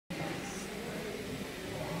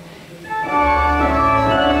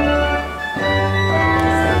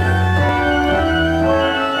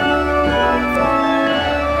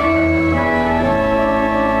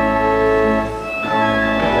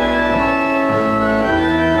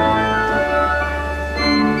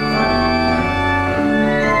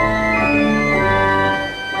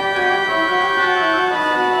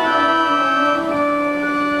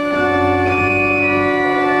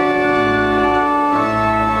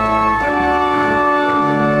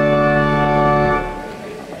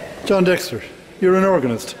John Dexter, you're an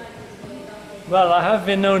organist. Well, I have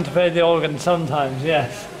been known to play the organ sometimes,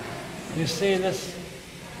 yes. You see this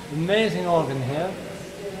amazing organ here,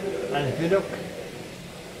 and if you look,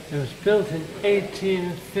 it was built in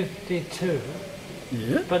 1852,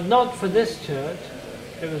 but not for this church.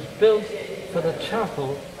 It was built for the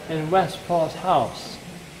chapel in Westport House,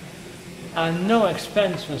 and no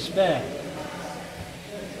expense was spared.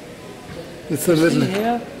 It's a little... See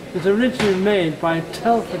here, it was originally made by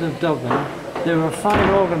Telford of Dublin. They were fine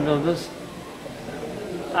organ builders,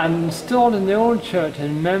 and installed in the old church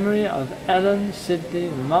in memory of Ellen Sidney,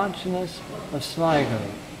 Marchioness of Sligo,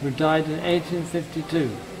 who died in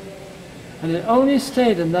 1852. And it only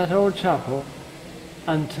stayed in that old chapel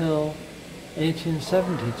until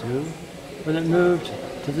 1872, when it moved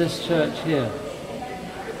to this church here.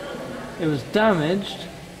 It was damaged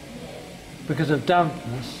because of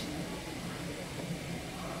dampness,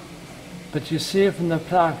 but you see from the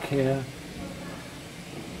plaque here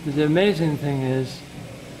that the amazing thing is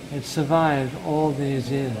it survived all these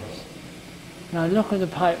years. Now look at the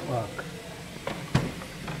pipework.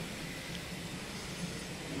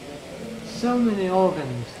 So many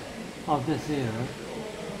organs of this era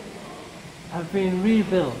have been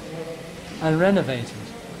rebuilt and renovated.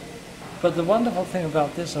 But the wonderful thing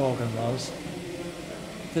about this organ was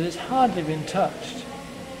that it's hardly been touched.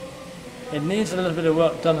 It needs a little bit of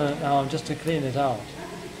work done on it now just to clean it out.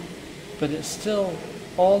 But it's still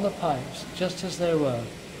all the pipes just as they were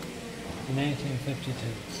in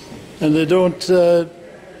 1852. And they don't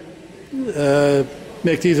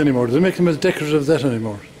make these anymore. Do they make them as decorative as that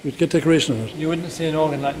anymore? You'd get decoration on it. You wouldn't see an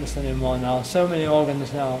organ like this anymore now. So many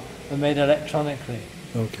organs now are made electronically.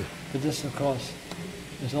 Okay. But this, of course,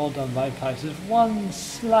 is all done by pipes. There's one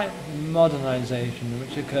slight modernisation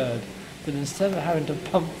which occurred, that instead of having to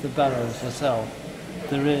pump the bellows yourself,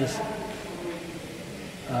 there is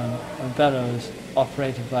a bellows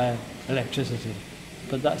operated by electricity.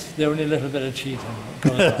 But that's the only little bit of cheating that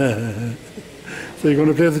goes on. So you're going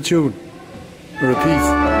to play the tune, or a piece?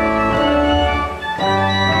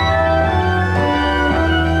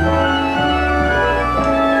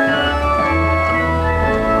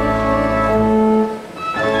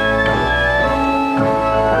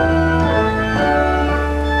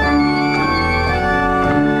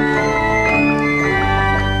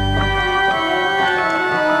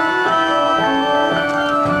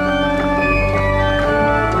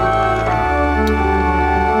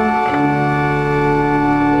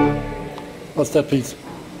 What's that piece?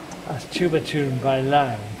 That's tuba tune by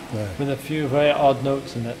Lang, with a few very odd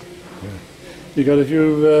notes in it. Yeah. You got a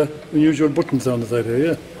few unusual buttons on the side here,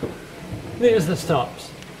 yeah? These are the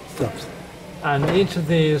stops. Stops. And each of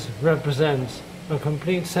these represents a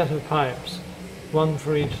complete set of pipes, one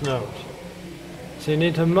for each note. So you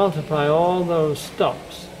need to multiply all those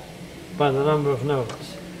stops by the number of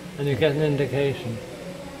notes, and you get an indication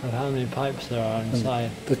of how many pipes there are inside.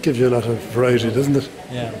 And that gives you a lot of variety, doesn't it?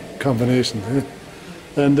 Yeah. Combinations. Yeah.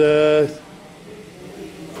 And where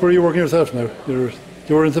are you working yourself now? You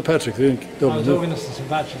were in St Patrick's in Dublin. I was organist in St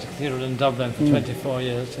Patrick's Cathedral in Dublin for 24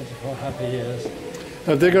 years, 24 happy years.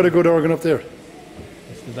 Have they got a good organ up there?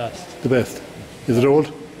 It's the best. The best. Is it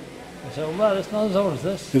old? So, well, it's not as old as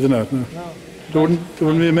this. Is it not? No. No. There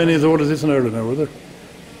wouldn't be many as old as this in Ireland now, would there?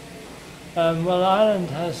 Well, Ireland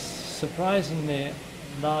has surprisingly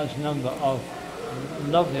large number of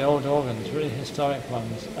lovely old organs, really historic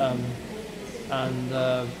ones.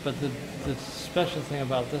 But the special thing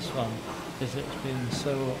about this one is it's been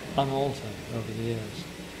so unaltered over the years.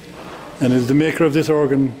 And is the maker of this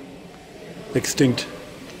organ extinct?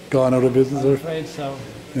 Gone out of business? I'm afraid so.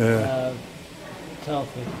 Yeah.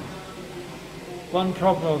 Telford. One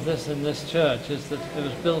problem of this in this church is that it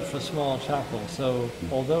was built for a small chapel, so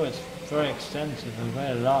although it's very extensive and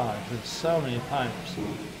very large with so many pipes,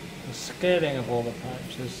 the scaling of all the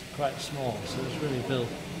pipes is quite small, so it's really built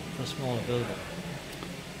for a smaller building.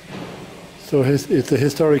 So it's a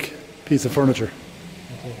historic piece of furniture.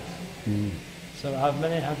 It is. So I have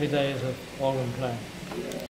many happy days of organ playing.